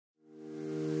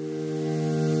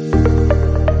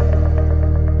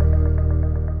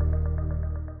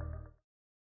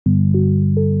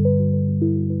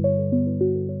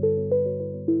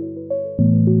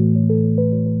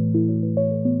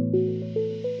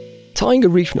Tying a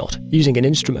reef knot using an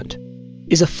instrument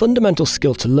is a fundamental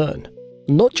skill to learn,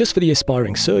 not just for the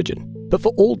aspiring surgeon, but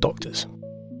for all doctors.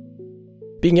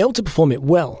 Being able to perform it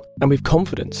well and with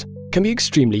confidence can be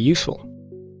extremely useful,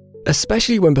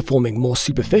 especially when performing more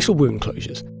superficial wound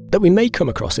closures that we may come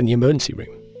across in the emergency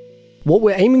room. What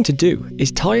we're aiming to do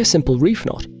is tie a simple reef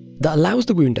knot that allows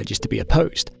the wound edges to be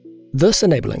opposed, thus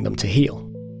enabling them to heal.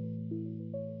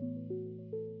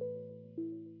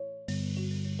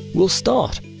 We'll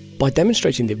start by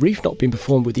demonstrating the reef knot being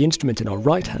performed with the instrument in our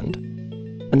right hand,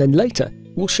 and then later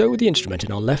we'll show with the instrument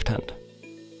in our left hand.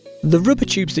 The rubber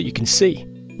tubes that you can see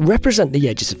represent the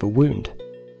edges of a wound.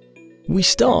 We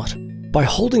start by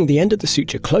holding the end of the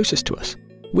suture closest to us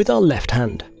with our left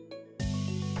hand.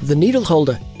 The needle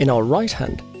holder in our right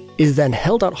hand is then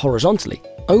held out horizontally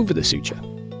over the suture.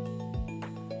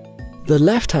 The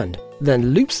left hand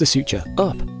then loops the suture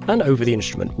up and over the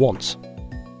instrument once.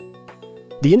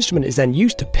 The instrument is then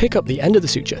used to pick up the end of the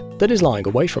suture that is lying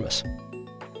away from us.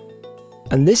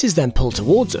 And this is then pulled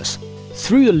towards us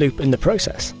through the loop in the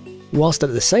process, whilst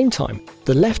at the same time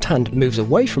the left hand moves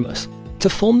away from us to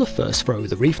form the first throw of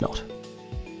the reef knot.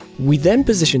 We then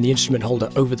position the instrument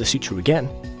holder over the suture again.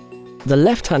 The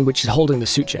left hand, which is holding the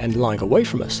suture end lying away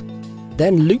from us,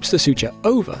 then loops the suture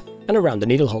over and around the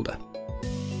needle holder.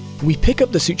 We pick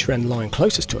up the suture end lying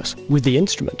closest to us with the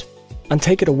instrument and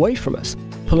take it away from us,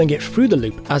 pulling it through the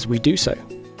loop as we do so.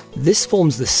 This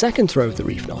forms the second throw of the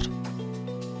reef knot.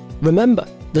 Remember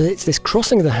that it's this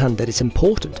crossing of the hand that is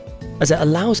important, as it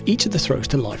allows each of the throws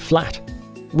to lie flat,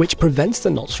 which prevents the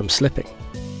knots from slipping.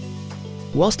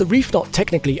 Whilst the reef knot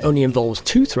technically only involves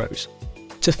 2 throws,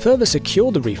 to further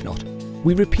secure the reef knot,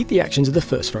 we repeat the actions of the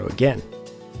first throw again.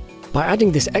 By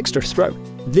adding this extra throw,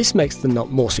 this makes the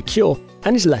knot more secure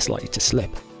and is less likely to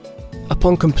slip.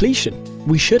 Upon completion,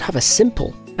 we should have a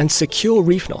simple and secure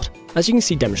reef knot, as you can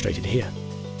see demonstrated here.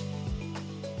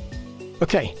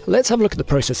 Okay, let's have a look at the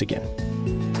process again.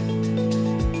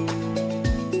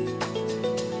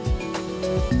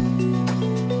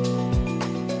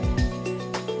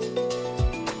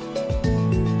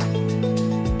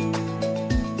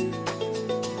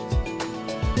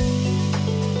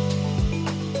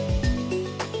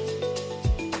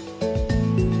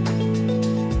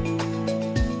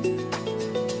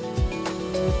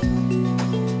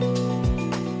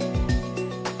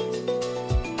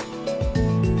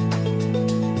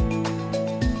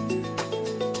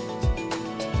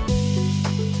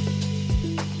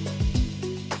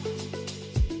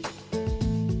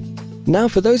 Now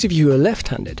for those of you who are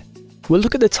left-handed, we'll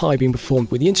look at the tie being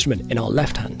performed with the instrument in our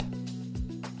left hand.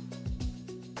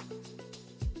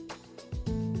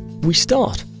 We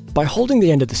start by holding the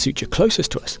end of the suture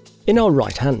closest to us in our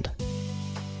right hand.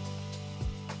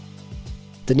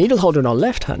 The needle holder in our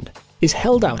left hand is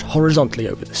held out horizontally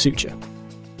over the suture.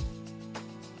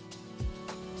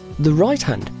 The right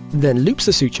hand then loops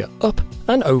the suture up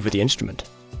and over the instrument.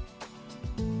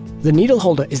 The needle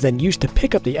holder is then used to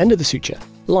pick up the end of the suture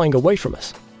lying away from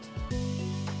us.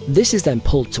 This is then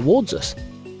pulled towards us,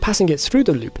 passing it through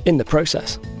the loop in the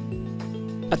process.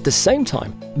 At the same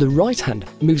time, the right hand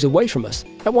moves away from us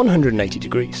at 180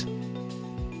 degrees.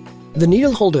 The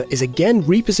needle holder is again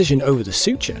repositioned over the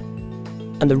suture,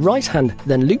 and the right hand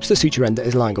then loops the suture end that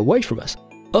is lying away from us,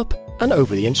 up and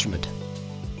over the instrument.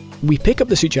 We pick up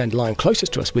the suture end lying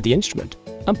closest to us with the instrument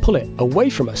and pull it away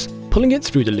from us, pulling it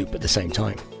through the loop at the same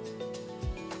time.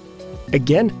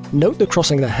 Again, note the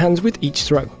crossing of the hands with each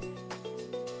throw.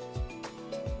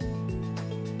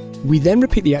 We then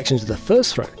repeat the actions of the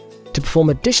first throw to perform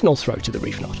additional throw to the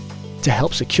reef knot, to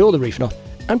help secure the reef knot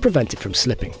and prevent it from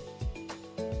slipping.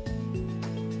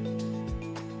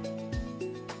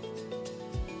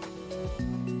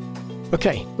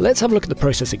 Okay, let's have a look at the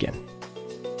process again.